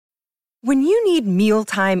When you need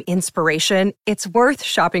mealtime inspiration, it's worth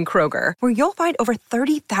shopping Kroger, where you'll find over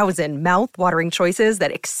 30,000 mouth-watering choices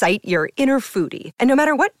that excite your inner foodie. And no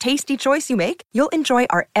matter what tasty choice you make, you'll enjoy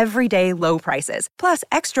our everyday low prices, plus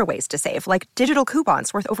extra ways to save, like digital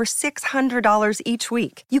coupons worth over $600 each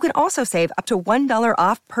week. You can also save up to $1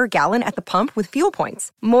 off per gallon at the pump with fuel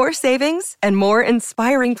points. More savings and more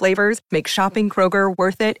inspiring flavors make shopping Kroger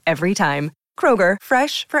worth it every time. Kroger,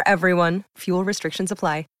 fresh for everyone. Fuel restrictions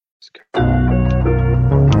apply.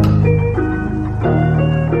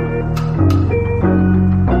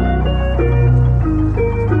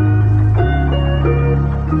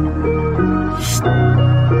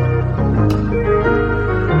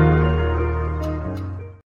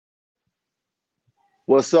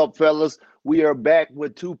 What's up, fellas? We are back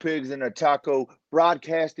with Two Pigs and a Taco,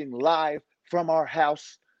 broadcasting live from our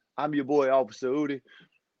house. I'm your boy, Officer Udi.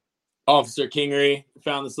 Officer Kingery.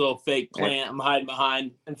 Found this little fake plant I'm hiding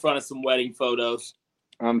behind in front of some wedding photos.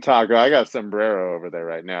 I'm Taco. I got sombrero over there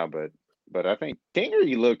right now, but I think Kingery,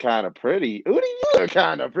 you look kind of pretty. Udi, you look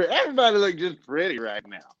kind of pretty. Everybody look just pretty right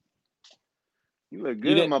now. You look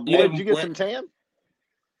good, my boy. Did you get some tan?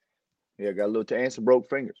 Yeah, got a little tan, some broke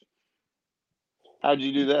fingers. How'd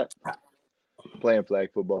you do that? Playing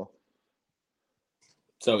flag football.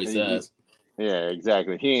 So he says. Yeah,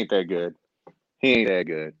 exactly. He ain't that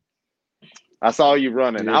good. I saw you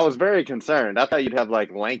running. I was very concerned. I thought you'd have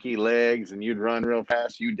like lanky legs and you'd run real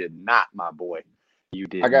fast. You did not, my boy. You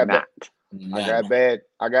did not. I got bad.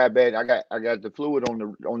 I got the fluid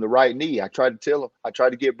on the right knee. I tried to tell him. I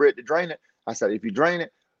tried to get Britt to drain it. I said, if you drain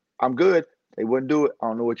it, I'm good. They wouldn't do it. I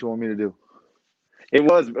don't know what you want me to do.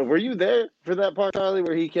 Were you there for that part, Charlie,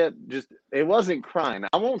 where he kept it wasn't crying.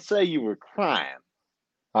 I won't say you were crying.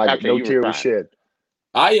 No tear was shed.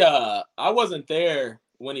 I wasn't there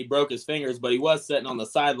when he broke his fingers, but he was sitting on the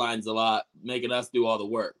sidelines a lot, making us do all the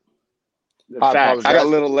work. Facts. I got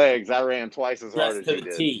little legs. I ran twice as hard as you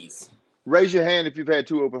did. Tees. Raise your hand if you've had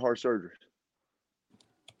 2 open heart surgeries.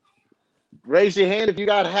 Raise your hand if you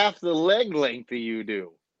got half the leg length that you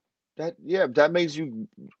do. That means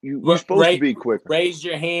you're supposed to be quicker. Raise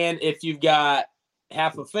your hand if you've got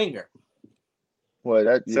half a finger.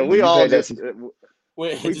 Well, we all just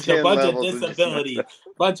it's a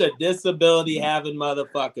bunch of disability having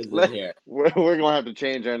motherfuckers in here. We're gonna have to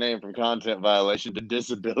change our name from content violation to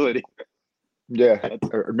disability. Yeah,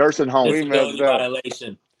 nursing home. Disability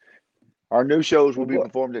violation. Our new shows will be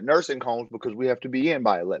performed at nursing homes because we have to be in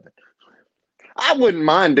by 11. I wouldn't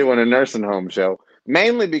mind doing a nursing home show,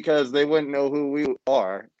 mainly because they wouldn't know who we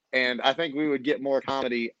are, and I think we would get more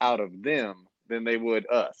comedy out of them than they would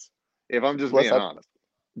us, if I'm just being honest.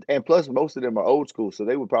 And plus, most of them are old school, so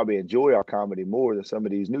they would probably enjoy our comedy more than some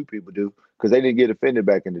of these new people do because they didn't get offended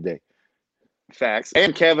back in the day. Facts.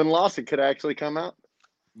 And Kevin Lawson could actually come out.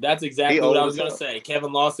 That's exactly what I was going to say.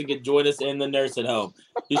 Kevin Lawson could join us in the nursing home.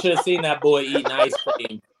 You should have seen that boy eating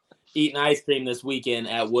ice cream this weekend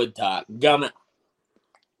at Woodtalk. Gummit.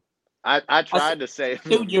 I tried to say,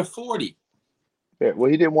 dude, you're 40. Yeah, well,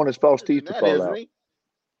 he didn't want his false teeth to fall out.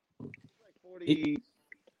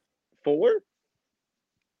 44?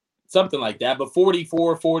 Something like that, but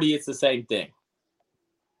 44, 40, it's the same thing.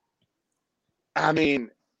 I mean,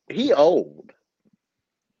 he old.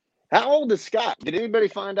 How old is Scott? Did anybody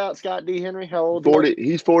find out Scott D. Henry? How old? 40.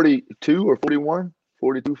 He's 42 or 41.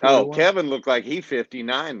 42, 41. Oh, Kevin looked like he's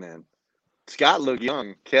 59 then. Scott looked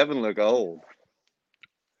young. Kevin looked old.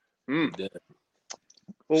 Well,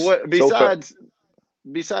 what besides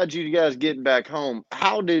you guys getting back home,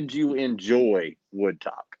 how did you enjoy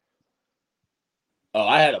Woodtalk? Oh,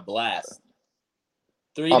 I had a blast.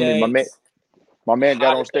 3 days. My man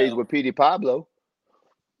got on stage with Petey Pablo.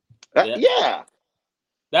 Yeah.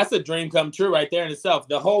 That's a dream come true right there in itself.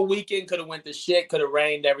 The whole weekend could have went to shit, could have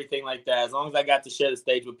rained, everything like that. As long as I got to share the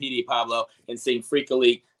stage with Petey Pablo and sing Freak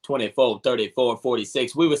Elite 24, 34,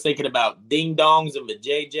 46. We were thinking about ding dongs and the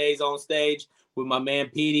JJs on stage with my man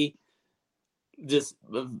Petey. Just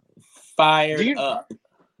fired up.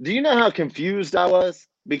 Do you know how confused I was?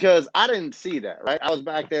 Because I didn't see that, right? I was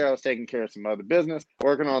back there. I was taking care of some other business,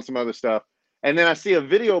 working on some other stuff. And then I see a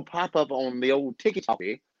video pop up on the old TikTok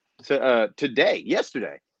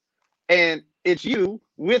yesterday. And it's you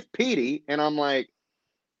with Petey. And I'm like,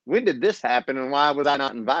 when did this happen? And why was I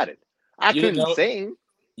not invited? I couldn't sing.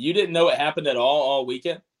 You didn't know it happened at all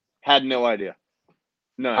weekend? Had no idea.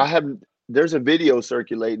 No. There's a video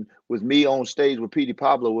circulating with me on stage with Petey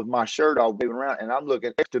Pablo with my shirt all waving around. And I'm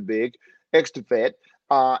looking extra big, extra fat.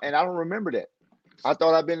 And I don't remember that. I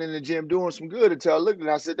thought I'd been in the gym doing some good until I looked and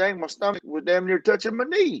I said, dang, my stomach was damn near touching my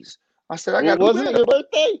knees. I said, wasn't it your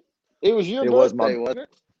birthday? It was your birthday, wasn't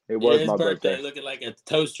it? It was his my birthday. Looking like a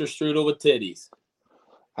toaster strudel with titties.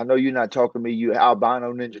 I know you're not talking to me, you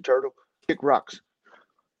albino Ninja Turtle. Kick rocks.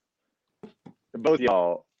 Both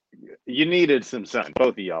y'all, you needed some sun.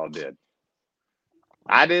 Both of y'all did.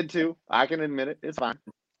 I did too. I can admit it. It's fine.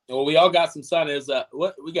 Well, we all got some sun. There's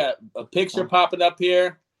what we got a picture popping up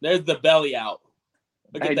here. There's the belly out.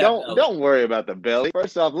 Look Hey, at that belly. don't worry about the belly.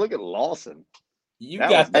 First off, look at Lawson. You That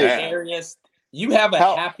got was the bad. hairiest. You have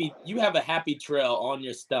a happy trail on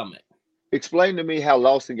your stomach. Explain to me how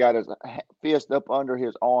Lawson got his fist up under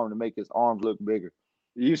his arm to make his arms look bigger.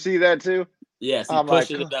 You see that too? Yes, he I'm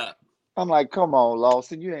pushes it up. I'm like, come on,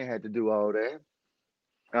 Lawson, you ain't had to do all that.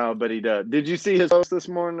 Oh, but he does. Did you see his post this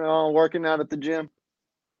morning working out at the gym?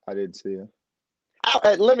 I didn't see him.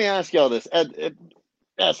 Let me ask y'all this.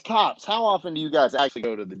 As cops, how often do you guys actually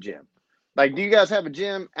go to the gym? Like, do you guys have a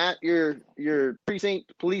gym at your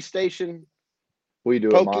precinct police station? We do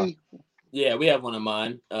it, mine. Yeah, we have one of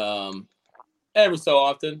mine. Every so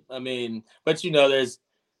often. I mean, but there's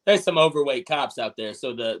some overweight cops out there,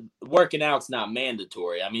 so the working out's not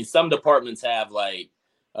mandatory. I mean, some departments have like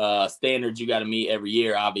standards you got to meet every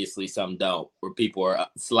year. Obviously, some don't, where people are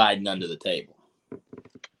sliding under the table.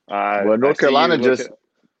 Well, North Carolina just.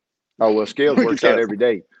 Oh well, Scales works out every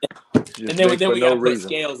day. And then we got to put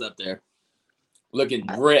Scales up there, looking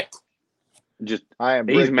bricked. I am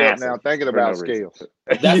bricked up now thinking about Scales.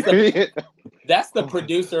 That's the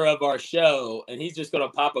producer of our show, and he's just gonna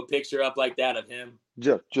pop a picture up like that of him.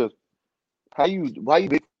 Just why you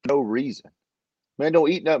big for no reason? Man, don't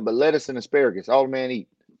eat nothing but lettuce and asparagus. All the man eat.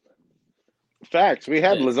 Facts. We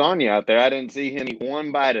had lasagna out there. I didn't see him eat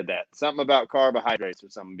one bite of that. Something about carbohydrates or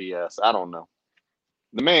some BS. I don't know.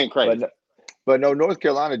 The man crazy. But no, North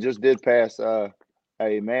Carolina just did pass a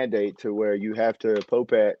mandate to where you have to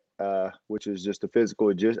POPAT, which is just a physical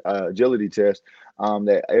agility test,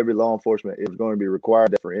 that every law enforcement is going to be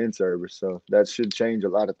required for in-service. So that should change a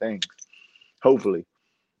lot of things, hopefully.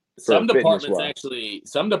 Some departments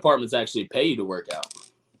actually pay you to work out.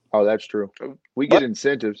 Oh, that's true. We get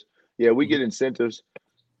incentives. Yeah, we get incentives.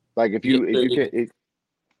 Like if you can,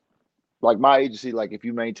 like my agency, like if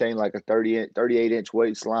you maintain like a 38-inch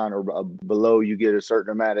waistline or below, you get a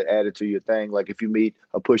certain amount added to your thing. Like if you meet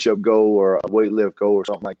a push-up goal or a weight lift goal or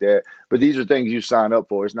something like that. But these are things you sign up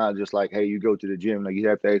for. It's not just like, hey, you go to the gym. Like you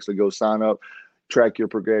have to actually go sign up, track your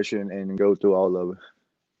progression, and go through all of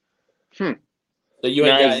it. So you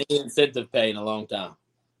ain't got any incentive pay in a long time.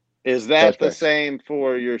 Is that the same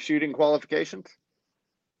for your shooting qualifications?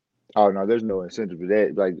 Oh no, there's no incentive for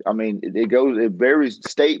that. Like, I mean, it varies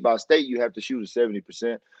state by state. You have to shoot a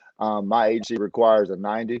 70%. My agency requires a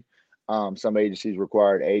 90. Some agencies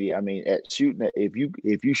require 80. I mean,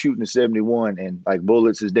 if you shooting a 71 and like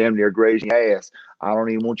bullets is damn near grazing your ass, I don't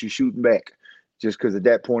even want you shooting back, just because at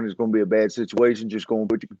that point it's going to be a bad situation. Just going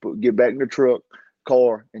to get back in the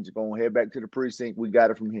car, and just going to head back to the precinct. We got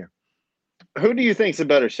it from here. Who do you think's a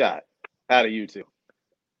better shot out of you two?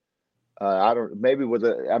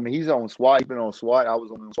 He's on SWAT. He's been on SWAT. I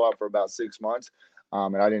was on SWAT for about 6 months.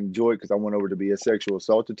 And I didn't enjoy it because I went over to be a sexual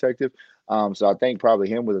assault detective. So I think probably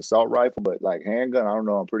him with assault rifle, but like handgun, I don't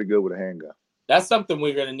know. I'm pretty good with a handgun. That's something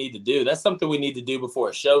we're going to need to do. That's something we need to do before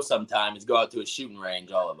a show sometime is go out to a shooting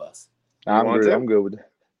range, all of us. I'm good with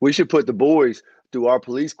that. We should put the boys through our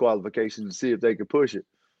police qualifications and see if they could push it.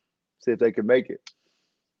 See if they could make it.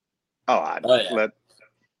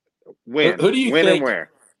 When? Who do you when think, and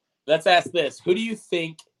where? Let's ask this. Who do you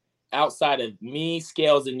think, outside of me,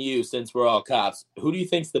 Scales, and you, since we're all cops, who do you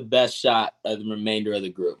think's the best shot of the remainder of the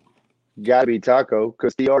group? Gotta be Taco,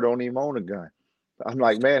 because TR don't even own a gun. I'm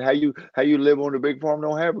like, man, how you live on the big farm,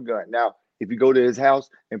 don't have a gun? Now, if you go to his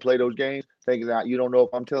house and play those games, thinking that you don't know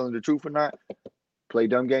if I'm telling the truth or not, play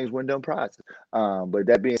dumb games, win dumb prizes. But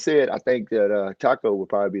that being said, I think that Taco would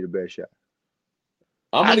probably be the best shot.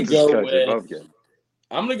 I'm gonna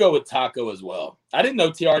go with Taco as well. I didn't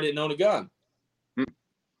know TR didn't own a gun.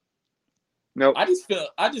 No, I just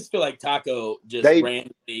feel like Taco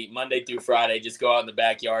randomly Monday through Friday just go out in the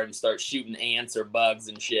backyard and start shooting ants or bugs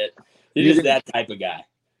and shit. He's just that type of guy.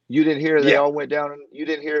 You didn't hear they all went down. You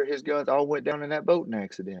didn't hear his guns all went down in that boating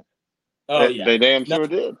accident. Oh yeah, they damn sure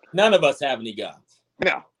did. None of us have any guns.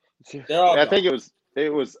 No, they're all. I think it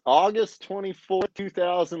was August 24th,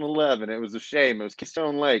 2011. It was a shame. It was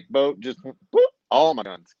Keystone Lake boat. Just whoop, all my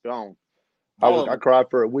guns gone. I cried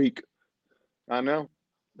for a week. I know.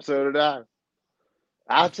 So did I.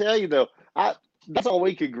 I'll tell you though, that's all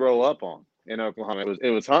we could grow up on in Oklahoma. It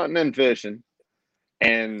was hunting and fishing,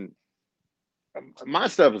 and my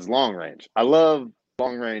stuff is long range. I love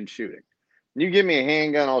long range shooting. You give me a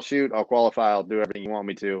handgun, I'll shoot. I'll qualify. I'll do everything you want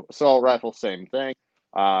me to. Assault rifle, same thing.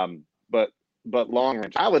 But but long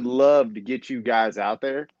range. I would love to get you guys out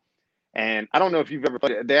there. And I don't know if you've ever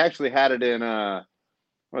played it. They actually had it in what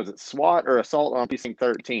was it, SWAT or Assault on Precinct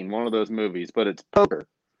 13, one of those movies, but it's poker.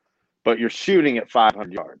 But you're shooting at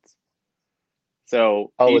 500 yards.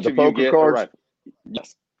 So with the poker cards?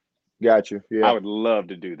 Yes. Got you. Yeah. I would love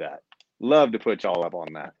to do that. Love to put y'all up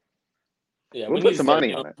on that. Yeah, we'll put some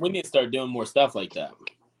money on it. We need to start doing more stuff like that.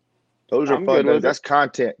 Those are fun. That's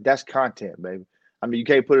content. That's content, baby. I mean, you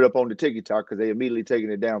can't put it up on the TikTok because they immediately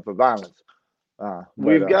taking it down for violence.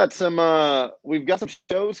 We've got some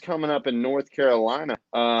shows coming up in North Carolina.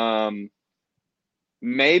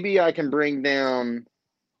 Maybe I can bring down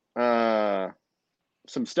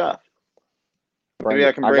some stuff. Maybe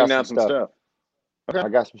I can bring down some stuff. Okay. I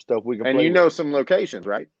got some stuff we can play with. Some locations,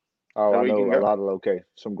 right? Oh, I know a lot of locations.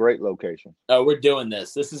 Some great locations. Oh, we're doing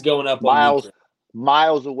this. This is going up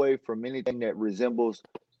miles away from anything that resembles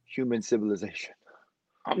human civilization.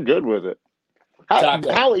 I'm good with it.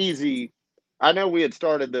 How easy? I know we had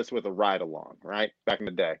started this with a ride-along, right? Back in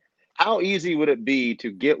the day. How easy would it be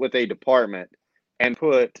to get with a department and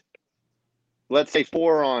put, let's say,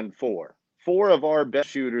 4-on-4, 4 of our best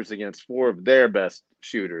shooters against 4 of their best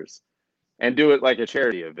shooters, and do it like a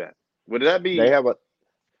charity event? Would that be?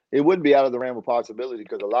 It wouldn't be out of the realm of possibility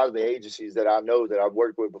because a lot of the agencies that I know that I've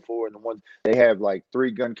worked with before, and the ones they have like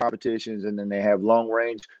 3-gun competitions, and then they have long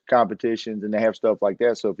range competitions, and they have stuff like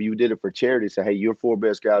that. So if you did it for charity, say, hey, your 4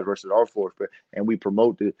 best guys versus our 4, and we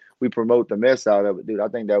promote the mess out of it, dude. I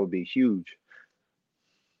think that would be huge.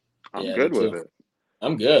 I'm good with it.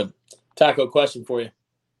 I'm good. Taco, question for you.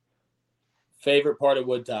 Favorite part of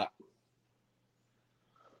Wood Talk?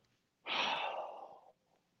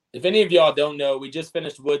 If any of y'all don't know, we just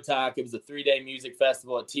finished Wood Talk. It was a 3-day music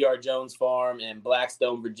festival at T.R. Jones Farm in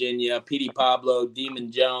Blackstone, Virginia. P.D. Pablo,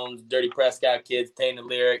 Demon Jones, Dirty Prescott Kids, Tainted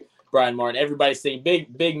Lyric, Brian Martin. Everybody singing.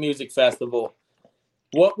 Big music festival.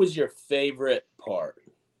 What was your favorite part?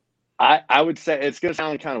 I would say, it's going to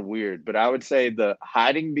sound kind of weird, but I would say the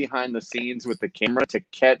hiding behind the scenes with the camera to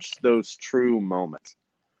catch those true moments.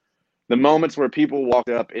 The moments where people walked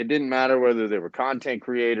up. It didn't matter whether they were content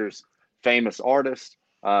creators, famous artists,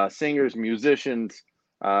 singers, musicians,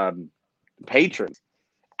 patrons,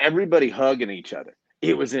 everybody hugging each other.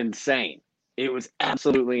 It was insane. It was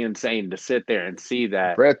absolutely insane to sit there and see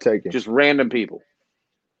that. Breathtaking. Just random people.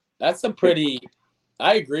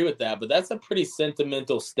 I agree with that, but that's a pretty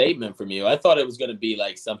sentimental statement from you. I thought it was going to be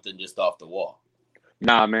like something just off the wall.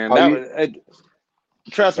 Nah, man.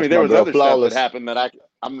 Trust me, there was other stuff that happened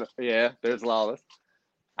that there's Lawless.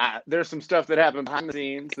 There's some stuff that happened behind the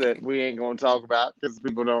scenes that we ain't going to talk about because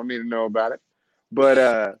people don't need to know about it.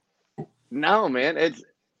 But no, man, it's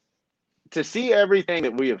to see everything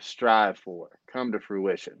that we have strived for come to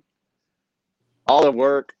fruition. All the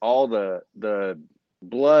work, all the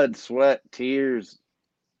blood, sweat, tears,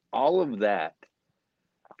 all of that,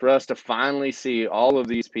 for us to finally see all of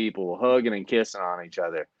these people hugging and kissing on each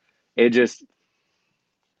other. It just,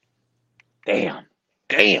 damn.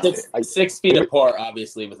 6 feet apart,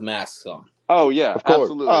 obviously, with masks on. Oh, yeah, of course.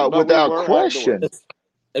 Absolutely. Without question.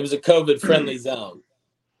 It was a COVID-friendly zone.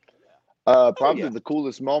 Probably the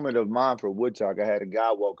coolest moment of mine for Wood Talk, I had a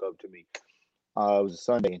guy walk up to me. It was a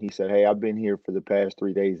Sunday, and he said, hey, I've been here for the past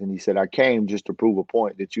 3 days. And he said, I came just to prove a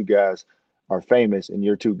point that you guys are famous and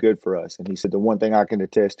you're too good for us. And he said, the one thing I can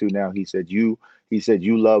attest to now, he said, you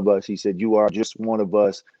love us. He said, you are just one of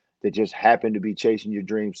us that just happened to be chasing your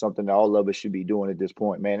dreams, something that all of us should be doing at this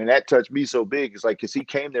point, man. And that touched me so big. It's like, because he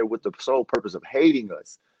came there with the sole purpose of hating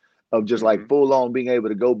us, of just like full on being able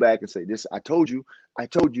to go back and say, this, I told you.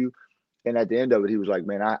 And at the end of it, he was like,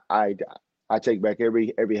 man, I take back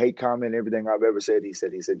every hate comment, everything I've ever said. He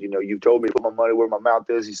said, you know, you told me to put my money where my mouth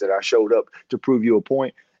is. He said, I showed up to prove you a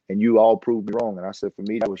point, and you all proved me wrong. And I said, for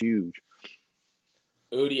me, that was huge.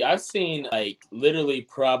 Udi, I've seen like literally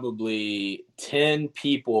probably 10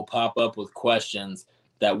 people pop up with questions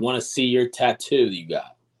that want to see your tattoo that you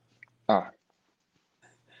got.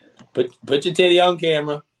 Put your titty on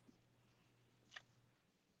camera.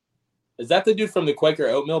 Is that the dude from the Quaker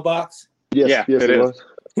oatmeal box? Yes, it was.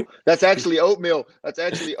 That's actually oatmeal. That's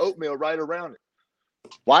actually oatmeal right around it.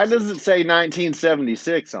 Why does it say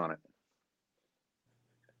 1976 on it?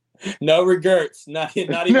 No regrets. Not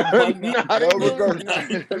even one number. No regrets.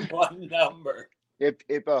 Not even one number. If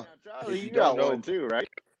you got one too, right?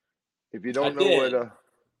 If you don't know what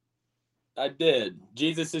I did.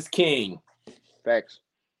 Jesus is King. Facts.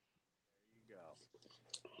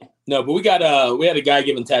 No, but we had a guy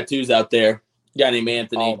giving tattoos out there. A guy named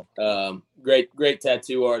Anthony. Great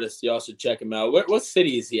tattoo artist. Y'all should check him out. What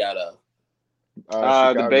city is he out of?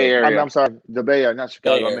 The Bay Area. I'm sorry, the Bay Area, not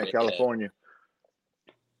Chicago. I meant California.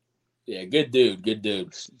 Yeah, good dude. Good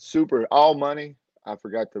dude. Super all money. I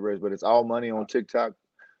forgot the rest, but it's all money on TikTok.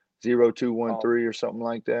 0213 or something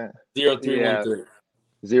like that. 0313.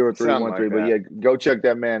 0313. But that. yeah, go check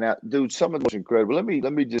that man out. Dude, some of the most incredible. Let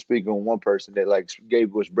me just speak on one person that like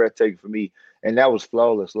gave was breathtaking for me, and that was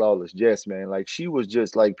Flawless Jess, man. Like she was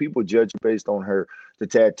just like people judge based on the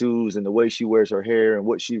tattoos and the way she wears her hair and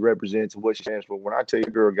what she represents and what she stands for. When I tell you,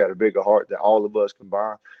 girl got a bigger heart than all of us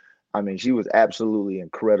combined. I mean, she was absolutely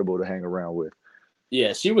incredible to hang around with.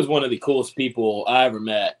 Yeah, she was one of the coolest people I ever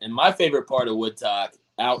met. And my favorite part of Wood Talk,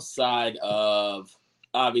 outside of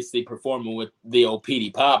obviously performing with the old Petey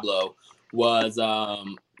Pablo, was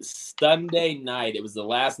Sunday night. It was the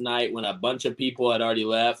last night when a bunch of people had already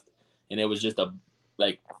left, and it was just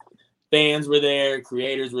fans were there,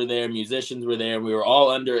 creators were there, musicians were there. We were all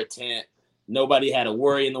under a tent. Nobody had a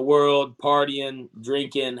worry in the world, partying,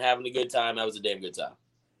 drinking, having a good time. That was a damn good time.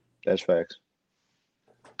 That's facts.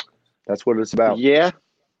 That's what it's about. Yeah.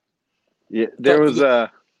 There was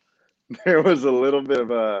a little bit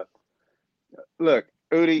of a look,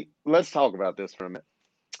 Udi. Let's talk about this for a minute.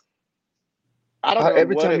 I don't know.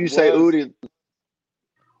 Every time you say Udi,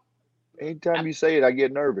 anytime you say it, I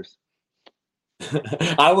get nervous.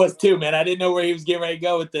 I was too, man. I didn't know where he was getting ready to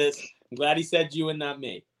go with this. I'm glad he said you and not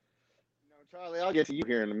me. No, Charlie, I'll get to you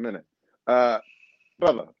here in a minute.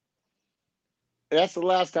 Bubba, that's the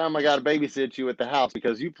last time I got to babysit you at the house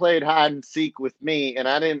because you played hide and seek with me and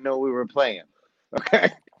I didn't know we were playing.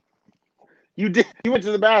 Okay? You went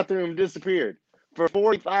to the bathroom, disappeared. For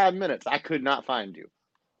 45 minutes, I could not find you.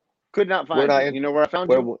 Could not find you. You know where I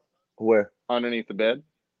found you? Where? Underneath the bed.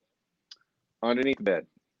 Underneath the bed.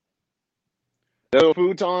 The little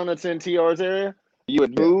futon that's in TR's area, you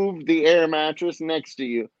had moved the air mattress next to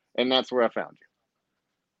you, and that's where I found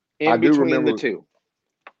you. In between the two.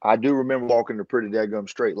 I do remember walking the pretty daggum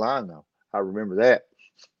straight line, though. I remember that.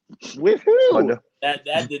 With who? That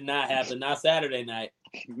did not happen. Not Saturday night.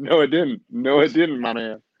 No, it didn't. No, it didn't, my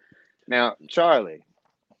man. Now, Charlie.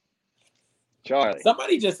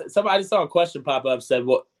 Somebody saw a question pop up, said,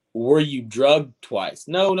 "What were you drugged twice?"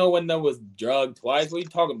 No one was drugged twice. What are you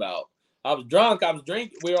talking about? I was drunk. I was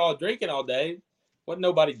drinking. We were all drinking all day. Wasn't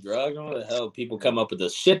nobody drugged. I don't know what the hell people come up with the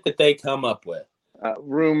shit that they come up with.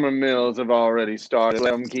 Rumor mills have already started.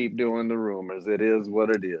 Let them keep doing the rumors. It is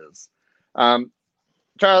what it is.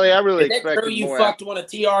 Charlie, I really expected more. Is it true you fucked one of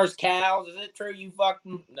TR's cows? Is it true you fucked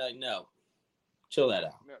him? No. Chill that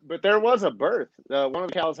out. But there was a birth. One of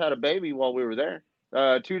the cows had a baby while we were there.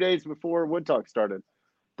 2 days before Wood Talk started.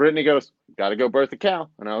 Brittany goes, "Got to go birth a cow,"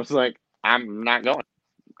 and I was like, "I'm not going."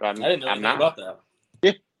 I didn't know anything about that.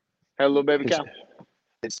 Yeah, had a little baby cow.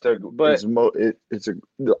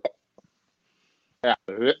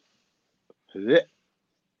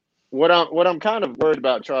 What I'm kind of worried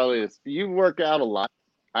about, Charlie, is you work out a lot.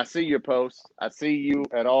 I see your posts. I see you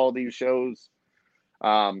at all these shows.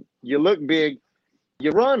 You look big. You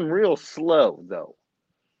run real slow, though.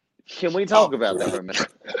 Can we talk about that for a minute?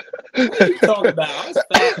 What are you talking about? I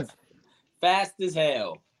was fast as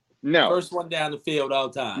hell. No. First one down the field all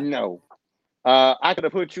the time. No. I could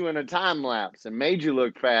have put you in a time lapse and made you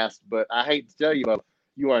look fast, but I hate to tell you, but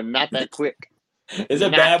you are not that quick. Is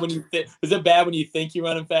it bad when you think you're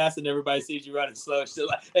running fast and everybody sees you running slow? Still,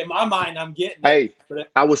 like, in my mind, I'm getting it. Hey,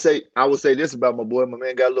 I would say this about my boy. My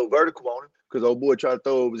man got a little vertical on him because old boy tried to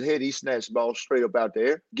throw over his head. He snatched the ball straight up out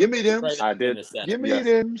there. Give me them. I did. Give me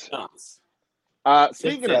them.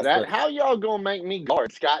 Speaking of that, how y'all gonna make me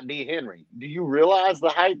guard Scott D. Henry? Do you realize the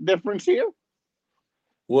height difference here?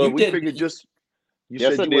 Well, we figured just you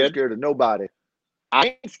said you weren't scared of nobody.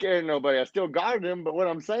 I ain't scared of nobody. I still guarded him, but what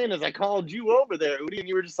I'm saying is I called you over there, Udi, and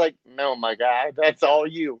you were just like, "No, my guy, that's all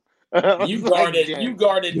you." You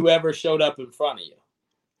guarded whoever showed up in front of you.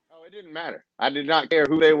 Oh, it didn't matter. I did not care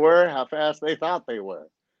who they were, how fast they thought they were.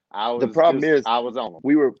 I was on them.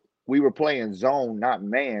 We were playing zone, not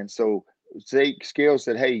man. So Scale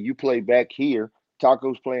said, "Hey, you play back here.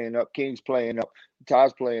 Taco's playing up. King's playing up.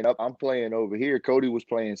 Todd's playing up. I'm playing over here. Cody was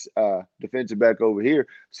playing defensive back over here.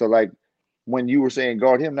 So like." When you were saying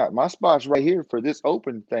guard him, not my spot's right here for this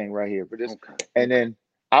open thing right here for this. Okay. And then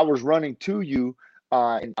I was running to you,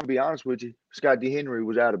 and I'll be honest with you, Scott D. Henry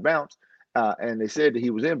was out of bounds, and they said that he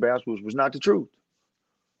was in bounds, which was not the truth.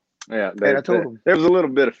 Yeah, and I told him there was a little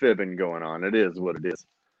bit of fibbing going on. It is what it is.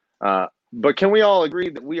 But can we all agree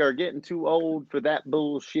that we are getting too old for that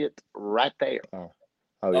bullshit right there?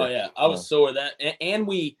 Oh yeah. I was sore of that, and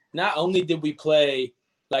we not only did we play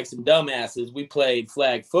like some dumbasses, we played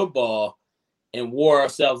flag football and wore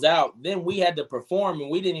ourselves out. Then we had to perform, and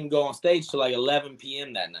we didn't even go on stage till like 11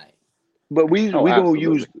 p.m. that night. But we gonna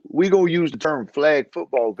use the term flag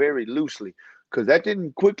football very loosely. because that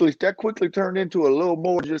quickly turned into a little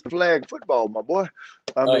more just flag football, my boy.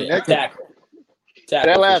 I mean, tackle.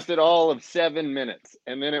 That lasted all of 7 minutes,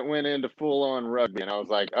 and then it went into full-on rugby, and I was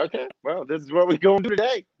like, okay, well, this is what we're going to do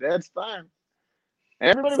today. That's fine.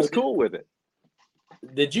 And everybody was cool with it.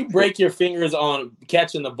 Did you break your fingers on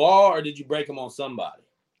catching the ball, or did you break them on somebody?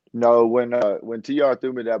 No, when TR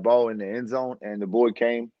threw me that ball in the end zone and the boy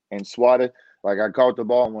came and swatted, like I caught the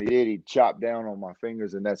ball and when he did, he chopped down on my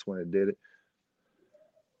fingers, and that's when it did it.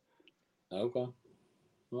 Okay.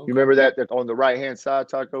 You remember that on the right-hand side,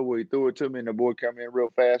 Taco, where he threw it to me and the boy came in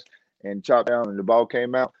real fast and chopped down and the ball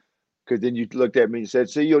came out? Because then you looked at me and said,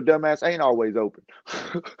 see, your dumbass ain't always open.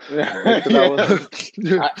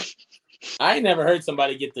 I ain't never heard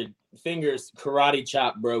somebody get their fingers karate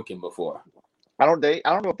chop broken before. I don't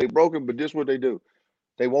know if they broken, but this is what they do.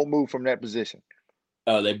 They won't move from that position.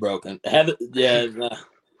 Oh, they broken. They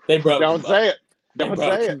broke. Don't say it. Don't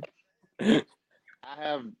say it. I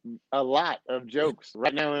have a lot of jokes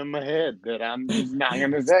right now in my head that I'm not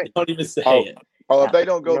going to say. Don't even say it. Oh, if they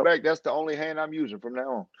don't go back, that's the only hand I'm using from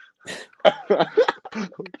now on.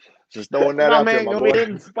 Just throwing that out there, my boy. My man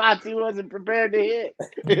hitting spots he wasn't prepared to hit.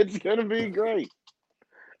 It's going to be great.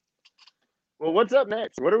 Well, what's up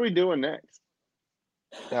next? What are we doing next?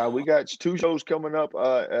 We got 2 shows coming up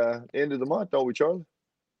end of the month, don't we, Charlie?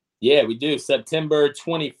 Yeah, we do. September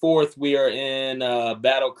 24th, we are in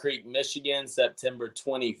Battle Creek, Michigan. September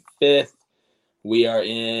 25th, we are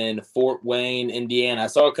in Fort Wayne, Indiana. I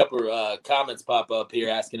saw a couple of comments pop up here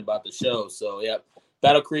asking about the show. So, yep.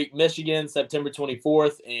 Battle Creek, Michigan, September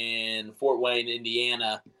 24th, and Fort Wayne,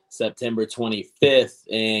 Indiana, September 25th.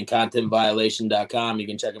 And contentviolation.com. You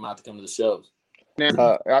can check them out to come to the shows.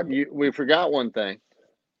 Now, we forgot one thing.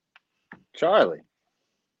 Charlie,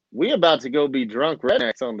 we about to go be drunk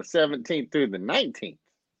rednecks on the 17th through the 19th.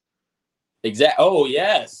 Exactly. Oh,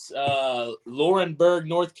 yes. Laurinburg,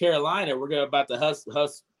 North Carolina. We're about to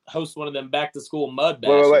host one of them back-to-school mud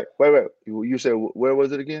bashes. Wait. You said, where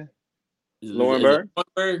was it again? Laurinburg?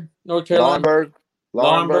 North Carolina.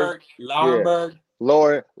 Laurinburg.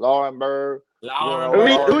 Laurinburg.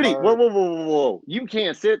 Udi, whoa. You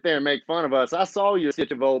can't sit there and make fun of us. I saw you,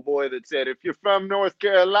 such an old boy that said, if you're from North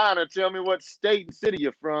Carolina, tell me what state and city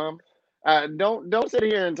you're from. Don't sit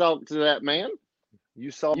here and talk to that man.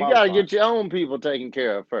 You got to get your own people taken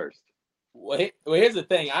care of first. Well, here's the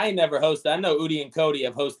thing. I ain't never hosted. I know Udi and Cody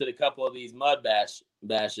have hosted a couple of these mud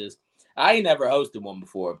bashes. I ain't never hosted one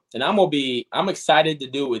before. And I'm excited to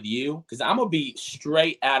do it with you because I'm going to be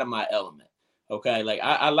straight out of my element. Okay, like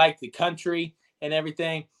I like the country and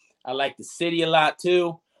everything. I like the city a lot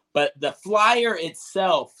too. But the flyer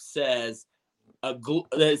itself says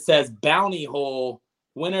bounty hole.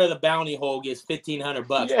 Winner of the bounty hole gets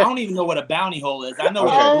 $1,500. Yeah. I don't even know what a bounty hole is. I know.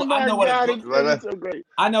 I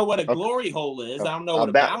know what a glory hole is. I don't know what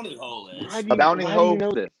a bounty hole is. A bounty hole. You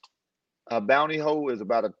know this? A bounty hole is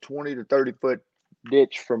about a 20 to 30 foot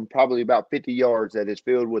ditch from probably about 50 yards that is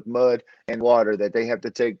filled with mud and water that they have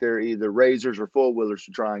to take their either razors or four-wheelers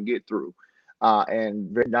to try and get through.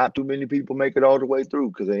 And not too many people make it all the way through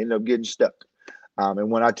because they end up getting stuck.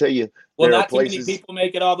 And when I tell you, well, not too many people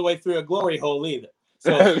make it all the way through a glory hole either.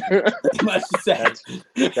 So much to say.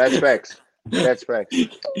 That's facts. That's facts.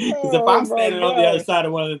 Because if I'm standing on the other side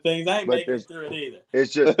of one of the things, I ain't making it through it either.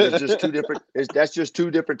 It's just two different. That's just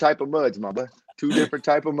 2 different type of muds, my boy. 2 different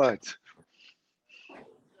type of muds.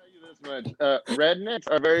 Rednecks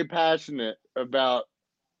are very passionate about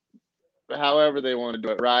however they want to do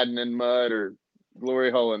it, riding in mud or glory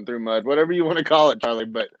holing through mud, whatever you want to call it, Charlie.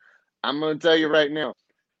 But I'm going to tell you right now,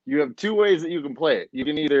 you have 2 ways that you can play it. You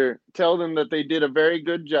can either tell them that they did a very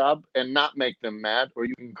good job and not make them mad, or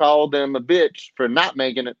you can call them a bitch for not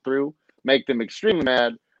making it through, make them extremely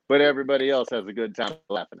mad, but everybody else has a good time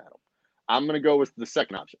laughing at them. I'm going to go with the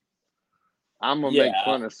second option. I'm going to make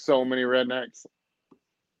fun of so many rednecks.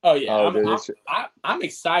 Oh yeah, I'm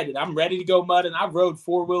excited. I'm ready to go mudding. I've rode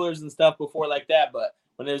 4-wheelers and stuff before like that, but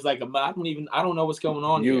when there's like I don't know what's going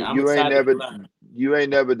on here. You ain't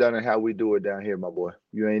never done it how we do it down here, my boy.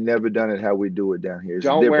 You ain't never done it how we do it down here.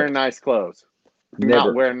 Don't wear nice clothes.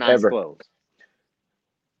 Not wear nice clothes.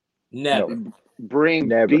 Never. No. Bring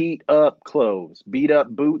beat up clothes, beat up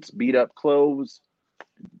boots, beat up clothes.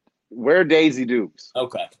 Wear Daisy Dukes.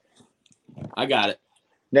 Okay, I got it.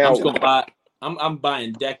 Now I'm just gonna buy. I'm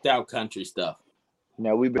buying decked out country stuff.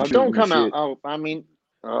 Now we've been. Don't come out.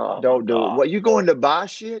 Don't do it. What, you going to buy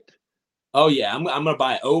shit? Oh yeah, I'm gonna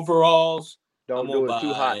buy overalls. Don't do it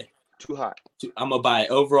too hot. Too hot. I'm gonna buy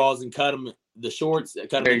overalls and cut them the shorts.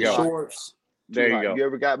 Cut them in the shorts. There you go. You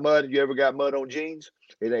ever got mud? You ever got mud on jeans?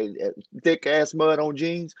 It ain't thick ass mud on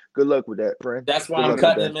jeans. Good luck with that, friend. That's why I'm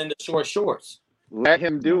cutting them into short shorts. Let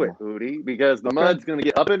him do it, Udi, because the mud's going to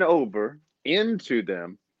get up and over into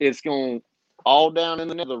them. It's going all down in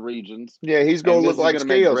the nether regions. Yeah, he's going to look like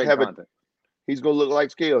Scales. He's going to look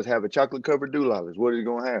like Scales. Have a chocolate covered doulalas. What is he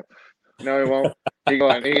going to have? No, he won't.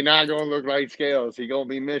 He's not going to look like Scales. He's going to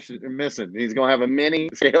be missing. He's going to have a mini.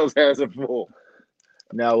 Scales has a full.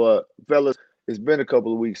 Now, fellas, it's been a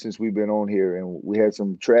couple of weeks since we've been on here, and we had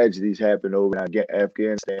some tragedies happen over in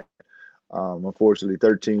Afghanistan. Unfortunately,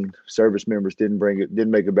 13 service members didn't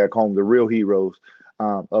make it back home. The real heroes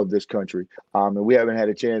of this country. And we haven't had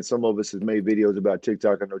a chance. Some of us have made videos about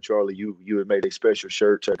TikTok. I know, Charlie, you had made a special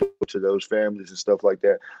shirt to those families and stuff like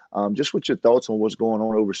that. Just what's your thoughts on what's going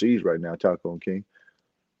on overseas right now, Taco and King?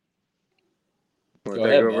 Want to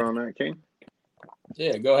take over on that, King?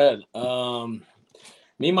 Yeah, go ahead.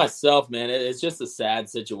 Me, myself, man, it's just a sad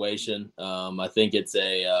situation. I think it's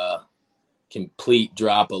a complete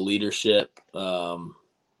drop of leadership from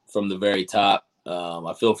the very top.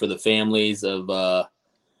 I feel for the families of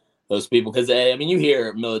those people because, I mean, you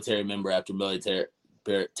hear military member after military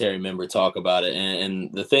member talk about it.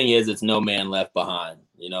 And the thing is, it's no man left behind.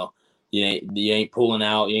 You know, you ain't pulling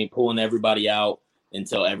out. You ain't pulling everybody out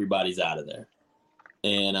until everybody's out of there.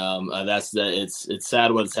 And it's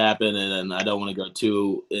sad what's happened, and I don't want to go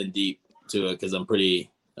too in deep to it because I'm pretty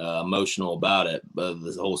emotional about it, but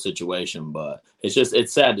this whole situation. But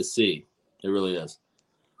it's sad to see. It really is.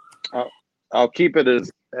 I'll keep it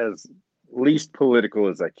as least political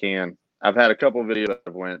as I can. I've had a couple of videos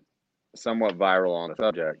that went somewhat viral on the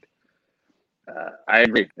subject. I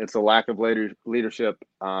agree. It's a lack of leadership.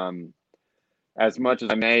 As much as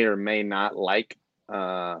I may or may not like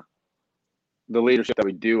the leadership that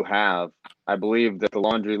we do have, I believe that the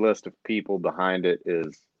laundry list of people behind it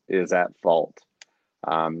is at fault.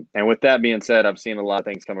 And with that being said, I've seen a lot of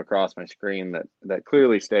things come across my screen that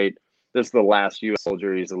clearly state this is the last U.S.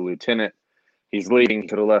 soldier. He's a lieutenant. He's leaving. He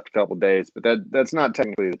could have left a couple of days, but that's not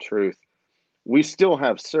technically the truth. We still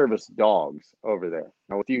have service dogs over there.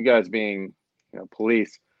 Now, with you guys being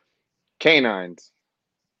police, canines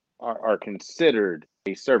are considered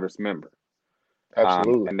a service member.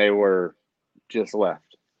 Absolutely. And they were just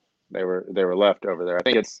left. They were left over there.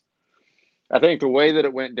 I think the way that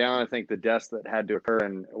it went down, I think the deaths that had to occur,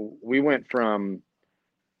 and we went from,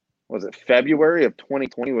 was it February of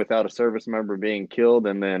 2020 without a service member being killed,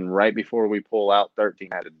 and then right before we pull out, 13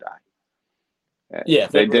 had to die. Yeah,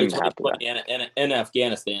 they February didn't have to die. And in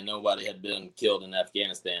Afghanistan, nobody had been killed in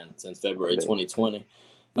Afghanistan since February 2020.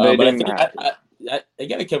 But I think I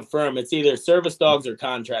got to confirm it's either service dogs or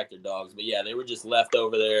contractor dogs. But yeah, they were just left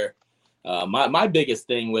over there. My biggest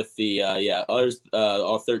thing with the others,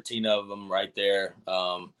 all 13 of them right there.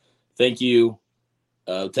 Thank you.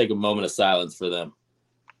 Take a moment of silence for them.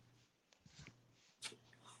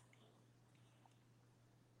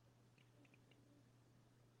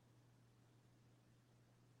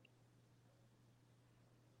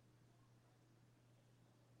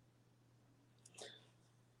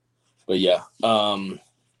 But yeah,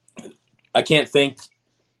 I can't thank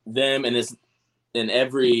them and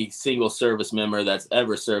every single service member that's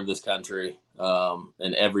ever served this country,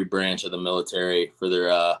 and every branch of the military for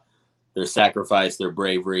their sacrifice, their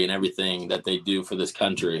bravery, and everything that they do for this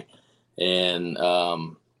country. And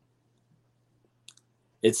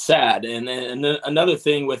it's sad. And another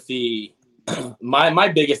thing with the my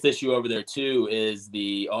biggest issue over there too is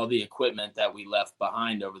all the equipment that we left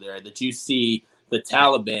behind over there. That you see the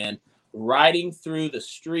Taliban riding through the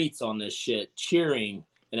streets on this shit, cheering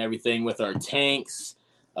and everything with our tanks,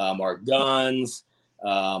 our guns,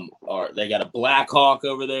 they got a Black Hawk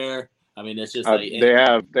over there. I mean, it's just like they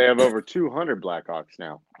have over 200 Black Hawks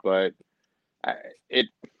now. But the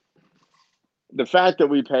fact that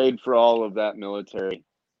we paid for all of that military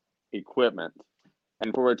equipment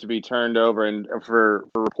and for it to be turned over, and for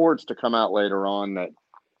reports to come out later on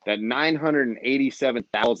that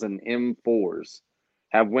 987,000 M4s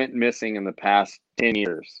have went missing in the past 10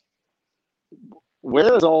 years.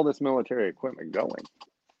 Where is all this military equipment going?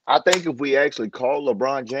 I think if we actually call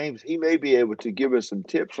LeBron James, he may be able to give us some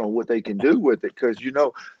tips on what they can do with it. Because,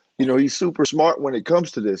 he's super smart when it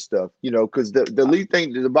comes to this stuff, because the lead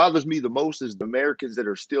thing that bothers me the most is the Americans that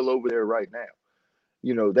are still over there right now.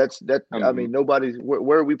 I mean, nobody's,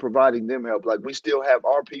 where are we providing them help? Like, we still have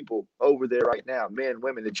our people over there right now, men,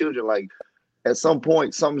 women, and children. Like, at some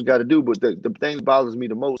point, something's got to do. But the thing that bothers me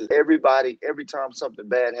the most is every time something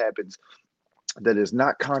bad happens that is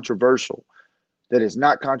not controversial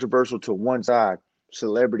to one side,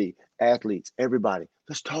 celebrity, athletes, everybody,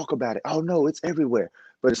 let's talk about it. Oh, no, it's everywhere.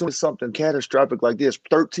 But as soon as something catastrophic like this,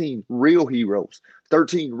 13 real heroes,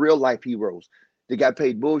 13 real life heroes, They got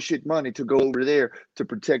paid bullshit money to go over there to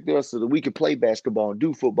protect us so that we can play basketball and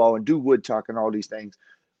do football and do wood talk and all these things.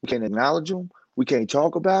 We can't acknowledge them. We can't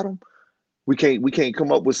talk about them. We can't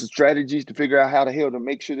come up with some strategies to figure out how the hell to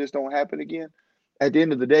make sure this don't happen again. At the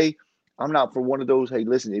end of the day, I'm not for one of those, hey,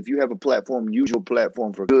 listen, if you have a platform, use your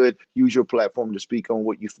platform for good, use your platform to speak on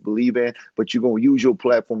what you believe in, but you're going to use your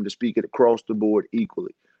platform to speak it across the board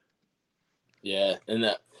equally. Yeah, and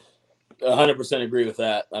that 100% agree with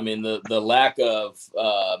that. I mean, the lack of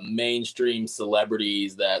mainstream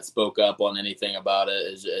celebrities that spoke up on anything about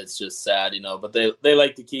it it's just sad, but they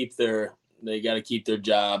like to they got to keep their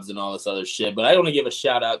jobs and all this other shit. But I want to give a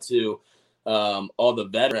shout out to all the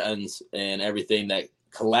veterans and everything that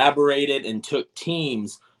collaborated and took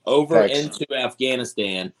teams over into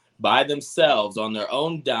Afghanistan by themselves on their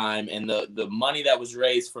own dime, and the money that was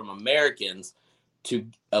raised from Americans to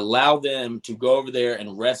allow them to go over there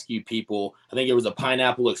and rescue people. I think it was a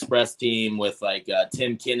Pineapple Express team with like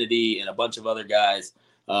Tim Kennedy and a bunch of other guys,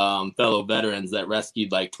 fellow veterans that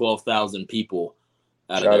rescued like 12,000 people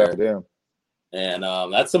out of there. Shout out to them.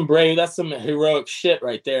 And that's some heroic shit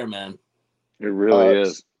right there, man. It really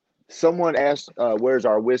is. Someone asked, "Where's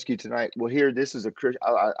our whiskey tonight?" Well, here, this is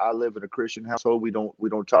I live in a Christian household. We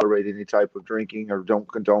don't tolerate any type of drinking or don't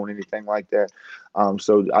condone anything like that.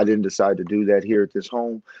 So I didn't decide to do that here at this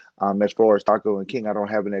home. As far as Taco and King, I don't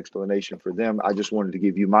have an explanation for them. I just wanted to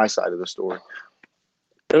give you my side of the story.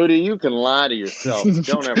 Udi, you can lie to yourself.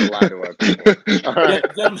 Don't ever lie to our people. All right,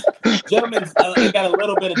 gentlemen's. I got a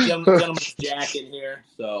little bit of gentleman's jack in here,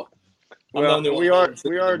 so. Well, we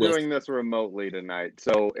are doing this remotely tonight,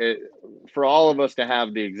 so for all of us to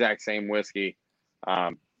have the exact same whiskey,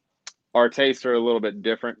 our tastes are a little bit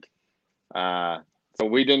different. So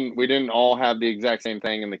we didn't all have the exact same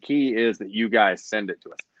thing, and the key is that you guys send it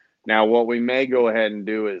to us. Now, what we may go ahead and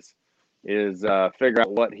do is figure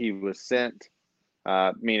out what he was sent,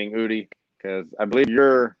 meaning Udi, because I believe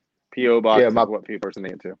your PO box is what people are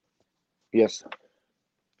sending it to. Yes.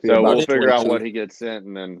 So we'll figure out what he gets sent,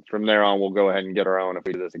 and then from there on, we'll go ahead and get our own if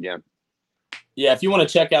we do this again. Yeah, if you want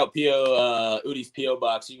to check out Udi's PO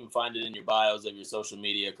box, you can find it in your bios of your social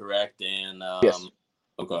media, correct? And yes.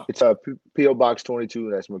 Okay. It's PO Box 22.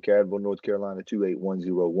 That's McCadville, North Carolina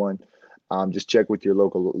 28101. Just check with your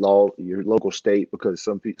local law, your local state, because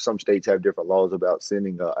some states have different laws about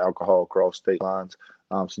sending alcohol across state lines.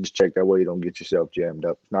 So just check that way you don't get yourself jammed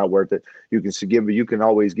up. It's not worth it. You can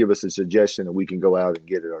always give us a suggestion and we can go out and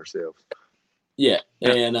get it ourselves. Yeah.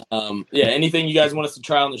 And anything you guys want us to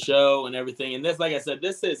try on the show and everything. And this, like I said,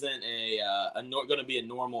 this isn't going to be a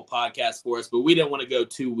normal podcast for us, but we didn't want to go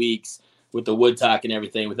 2 weeks with the wood talk and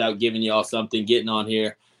everything without giving you all something, getting on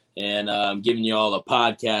here and giving you all a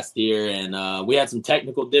podcast here. And we had some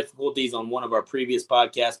technical difficulties on one of our previous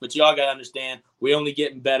podcasts, but y'all got to understand, we only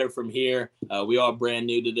getting better from here. We are brand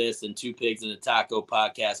new to this, and Two Pigs and a Taco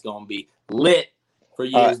podcast going to be lit for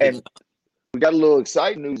years. And we got a little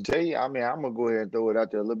exciting news to tell you. I mean, I'm going to go ahead and throw it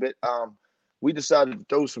out there a little bit. We decided to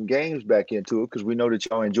throw some games back into it because we know that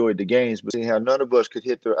y'all enjoyed the games, but seeing how none of us could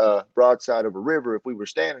hit the broadside of a river if we were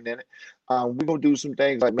standing in it, we're going to do some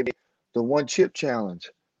things like maybe the one chip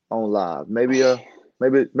challenge on live, maybe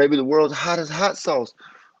the world's hottest hot sauce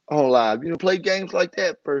on live. Play games like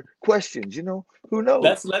that for questions. Who knows?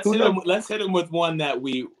 Let's hit them with one that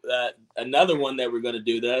another one that we're going to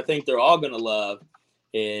do that I think they're all going to love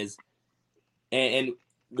is, and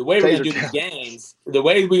the way we're going to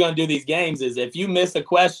do these games, is if you miss a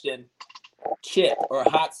question, chip or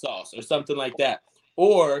hot sauce or something like that,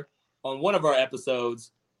 or on one of our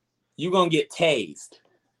episodes, you're going to get tased.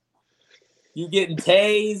 You getting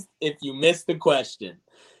tased if you miss the question,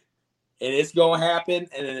 and it's gonna happen.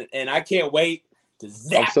 And I can't wait to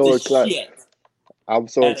zap this shit. I'm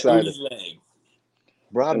so excited,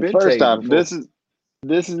 bro. First off, this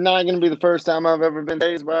is not gonna be the first time I've ever been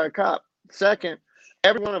tased by a cop. Second,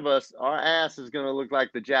 every one of us, our ass is gonna look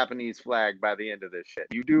like the Japanese flag by the end of this shit.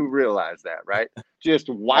 You do realize that, right? Just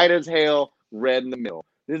white as hell, red in the middle.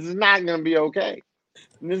 This is not gonna be okay.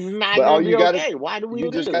 This is not going to be okay. Why do we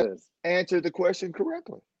do this? Answer the question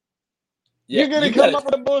correctly. Yeah, you're going to come up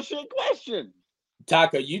with a bullshit question.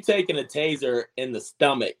 Taco, you taking a taser in the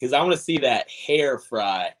stomach because I want to see that hair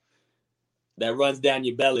fry that runs down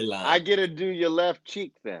your belly line. I get to do your left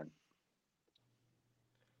cheek then.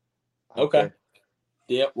 Okay.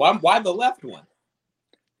 Yeah. Why the left one?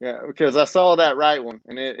 Yeah, because I saw that right one,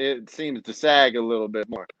 and it seems to sag a little bit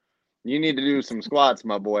more. You need to do some squats,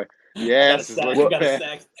 my boy. Yes, I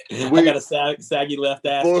got a saggy left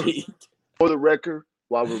ass cheek. For the record,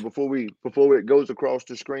 before it goes across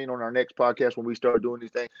the screen on our next podcast, when we start doing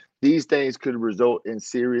these things could result in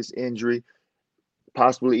serious injury,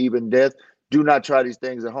 possibly even death. Do not try these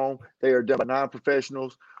things at home. They are done by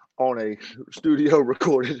non-professionals on a studio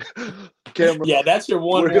recorded camera. Yeah, that's your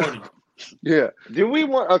one warning. Yeah. Do we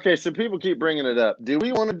want? Okay, so people keep bringing it up. Do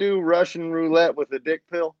we want to do Russian roulette with a dick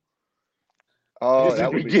pill? Oh, Just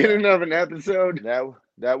that the would be beginning fun. of an episode.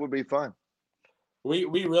 That would be fun. We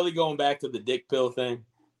really going back to the dick pill thing?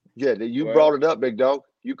 Yeah, you brought it up, big dog.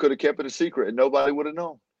 You could have kept it a secret and nobody would have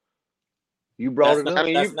known. You brought it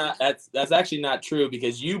up. That's actually not true,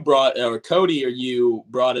 because you brought, or Cody or you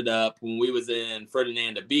brought it up when we was in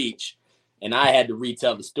Ferdinand Beach, and I had to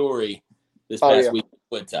retell the story this past week at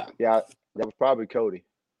Woodtop. Yeah, that was probably Cody.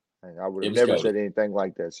 I would have never said anything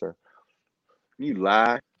like that, sir. You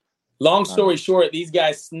lie. Long story short, these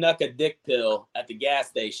guys snuck a dick pill at the gas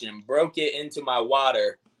station, broke it into my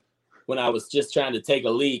water when I was just trying to take a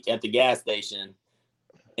leak at the gas station.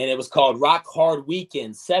 And it was called Rock Hard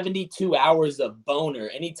Weekend, 72 hours of boner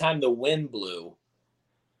anytime the wind blew.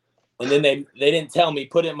 And then they didn't tell me,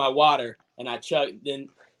 put it in my water, and I challenged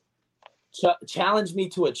me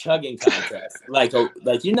to a chugging contest. like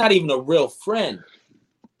you're not even a real friend.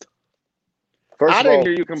 I didn't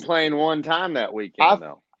hear you complain one time that weekend,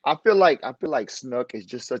 though. I feel like snuck is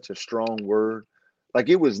just such a strong word. Like,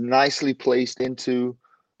 it was nicely placed into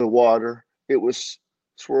the water. It was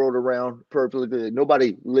swirled around perfectly good.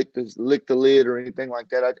 Nobody licked the lid or anything like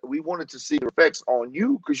that. We wanted to see the effects on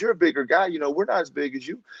you because you're a bigger guy. You know, we're not as big as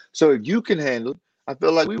you. So if you can handle it, I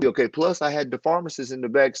feel like we'd be okay. Plus, I had the pharmacist in the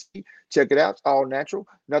back seat. Check it out. It's all natural.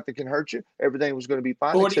 Nothing can hurt you. Everything was going to be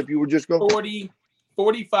fine, except you were just going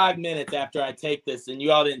 45 minutes after I take this, and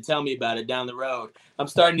you all didn't tell me about it down the road, I'm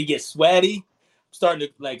starting to get sweaty. I'm starting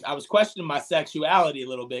to, I was questioning my sexuality a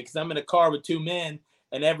little bit because I'm in a car with two men,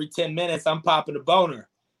 and every 10 minutes I'm popping a boner.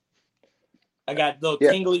 I got a little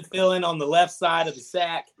tingly feeling on the left side of the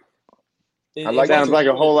sack. Sounds like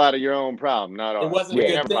a whole lot of your own problem, not ours. It wasn't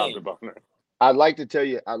a good thing. I'd like to tell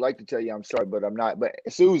you I'm sorry, but I'm not. But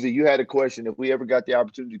Susie, you had a question. If we ever got the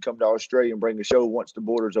opportunity to come to Australia and bring the show once the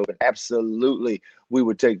borders open, absolutely, we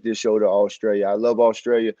would take this show to Australia. I love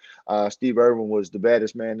Australia. Steve Irwin was the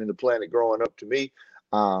baddest man in the planet growing up to me.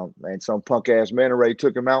 And some punk ass Manta Ray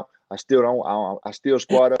took him out. I still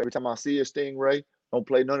squad up every time I see a Stingray. Don't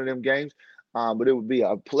play none of them games. But it would be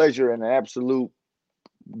a pleasure and an absolute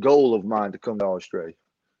goal of mine to come to Australia.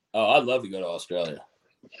 Oh, I'd love to go to Australia.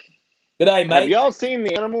 Good day, mate. Have y'all seen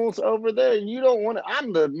the animals over there? You don't want to.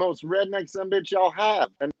 I'm the most redneck sumbitch y'all have,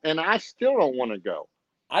 and I still don't want to go.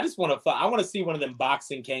 I just want to. I want to see one of them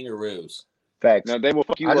boxing kangaroos. Facts. No, they will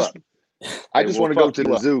fuck you up. I just want to go to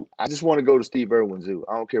the zoo. I just want to go to Steve Irwin Zoo.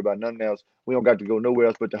 I don't care about nothing else. We don't got to go nowhere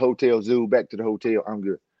else but the hotel zoo. Back to the hotel. I'm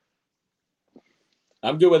good.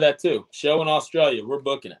 I'm good with that too. Show in Australia. We're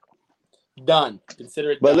booking it. Done.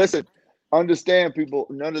 Consider it done. But listen, understand, people,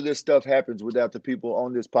 none of this stuff happens without the people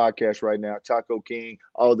on this podcast right now. Taco King,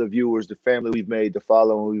 all the viewers, the family we've made, the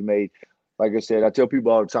following we've made. Like I said, I tell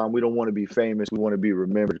people all the time, we don't want to be famous. We want to be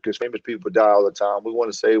remembered, because famous people die all the time. We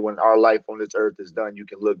want to say when our life on this earth is done, you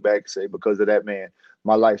can look back and say, because of that man,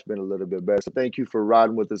 my life's been a little bit better. So thank you for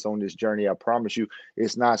riding with us on this journey. I promise you,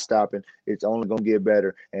 it's not stopping. It's only going to get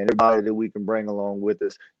better. And everybody that we can bring along with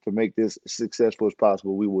us to make this as successful as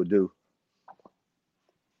possible, we will do.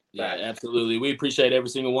 Yeah, absolutely. We appreciate every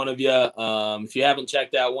single one of you. If you haven't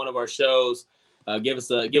checked out one of our shows, give us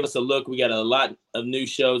a look. We got a lot of new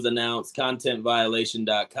shows announced.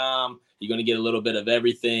 ContentViolation.com. You're going to get a little bit of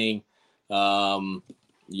everything.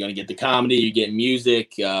 You're going to get the comedy. You get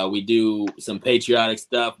music. We do some patriotic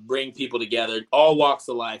stuff. Bring people together. All walks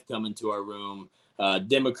of life come into our room.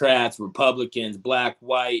 Democrats, Republicans, black,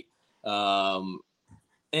 white,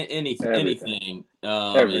 anything.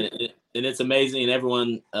 And it's amazing, and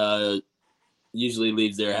everyone usually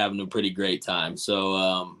leaves there having a pretty great time.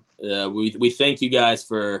 So we thank you guys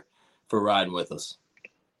for riding with us.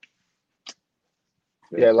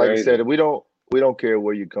 Yeah, like I said, we don't care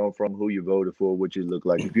where you come from, who you voted for, what you look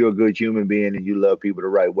like. If you're a good human being and you love people the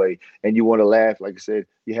right way and you want to laugh, like I said,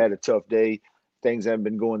 you had a tough day, things haven't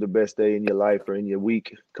been going the best day in your life or in your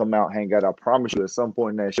week, come out, hang out. I promise you, at some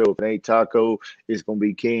point in that show, if it ain't Taco, it's going to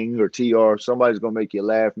be King or TR. Somebody's going to make you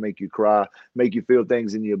laugh, make you cry, make you feel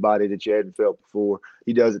things in your body that you hadn't felt before.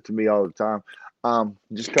 He does it to me all the time.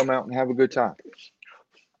 Just come out and have a good time.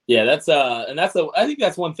 Yeah, I think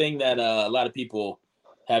that's one thing that a lot of people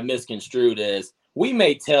have misconstrued is we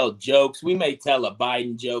may tell jokes. We may tell a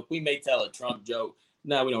Biden joke. We may tell a Trump joke.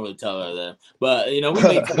 No, we don't really tell her that. But, we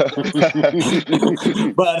may tell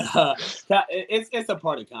but it's a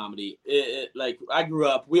part of comedy. Like,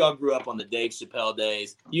 we all grew up on the Dave Chappelle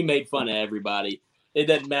days. You made fun of everybody. It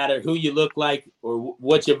doesn't matter who you look like or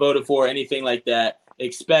what you voted for or anything like that.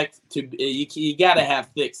 expect to you got to have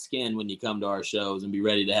thick skin when you come to our shows and be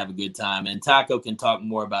ready to have a good time. And Taco can talk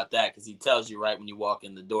more about that because he tells you right when you walk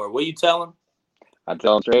in the door. What do you tell him? I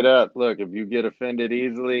tell him straight up, look, if you get offended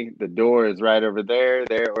easily, the door is right over there,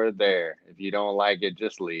 or there. If you don't like it,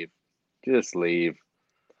 just leave. Just leave.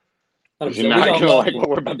 You're not going to like what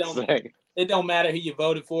we're about to say. It don't matter who you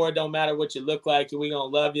voted for. It don't matter what you look like. We're going to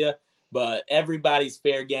love you. But everybody's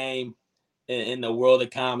fair game in the world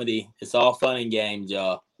of comedy. It's all fun and games,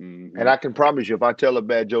 y'all. Mm-hmm. And I can promise you, if I tell a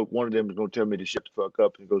bad joke, one of them is going to tell me to shut the fuck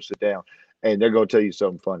up and go sit down. And they're going to tell you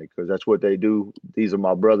something funny because that's what they do. These are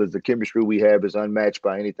my brothers. The chemistry we have is unmatched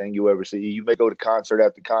by anything you ever see. You may go to concert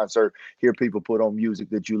after concert, hear people put on music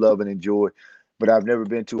that you love and enjoy. But I've never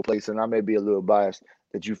been to a place, and I may be a little biased,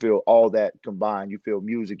 that you feel all that combined. You feel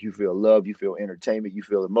music, you feel love, you feel entertainment, you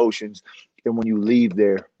feel emotions. And when you leave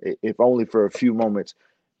there, if only for a few moments,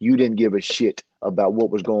 you didn't give a shit about what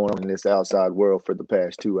was going on in this outside world for the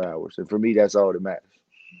past 2 hours. And for me, that's all that matters.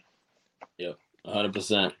 Yeah,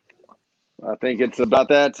 100%. I think it's about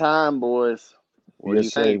that time, boys. What do you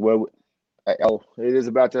think? Well, it is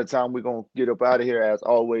about that time. We're going to get up out of here. As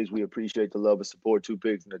always, we appreciate the love and support. Two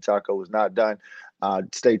Pigs and the Taco is not done.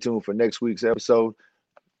 Stay tuned for next week's episode.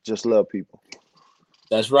 Just love people.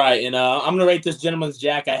 That's right. And I'm going to rate this gentleman's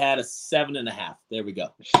Jack. I had a 7.5. There we go.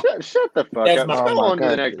 Shut the fuck up. Go on to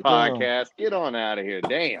the next podcast. Get on out of here.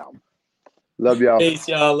 Damn. Love y'all. Peace,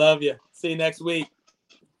 y'all. Love you. See you next week.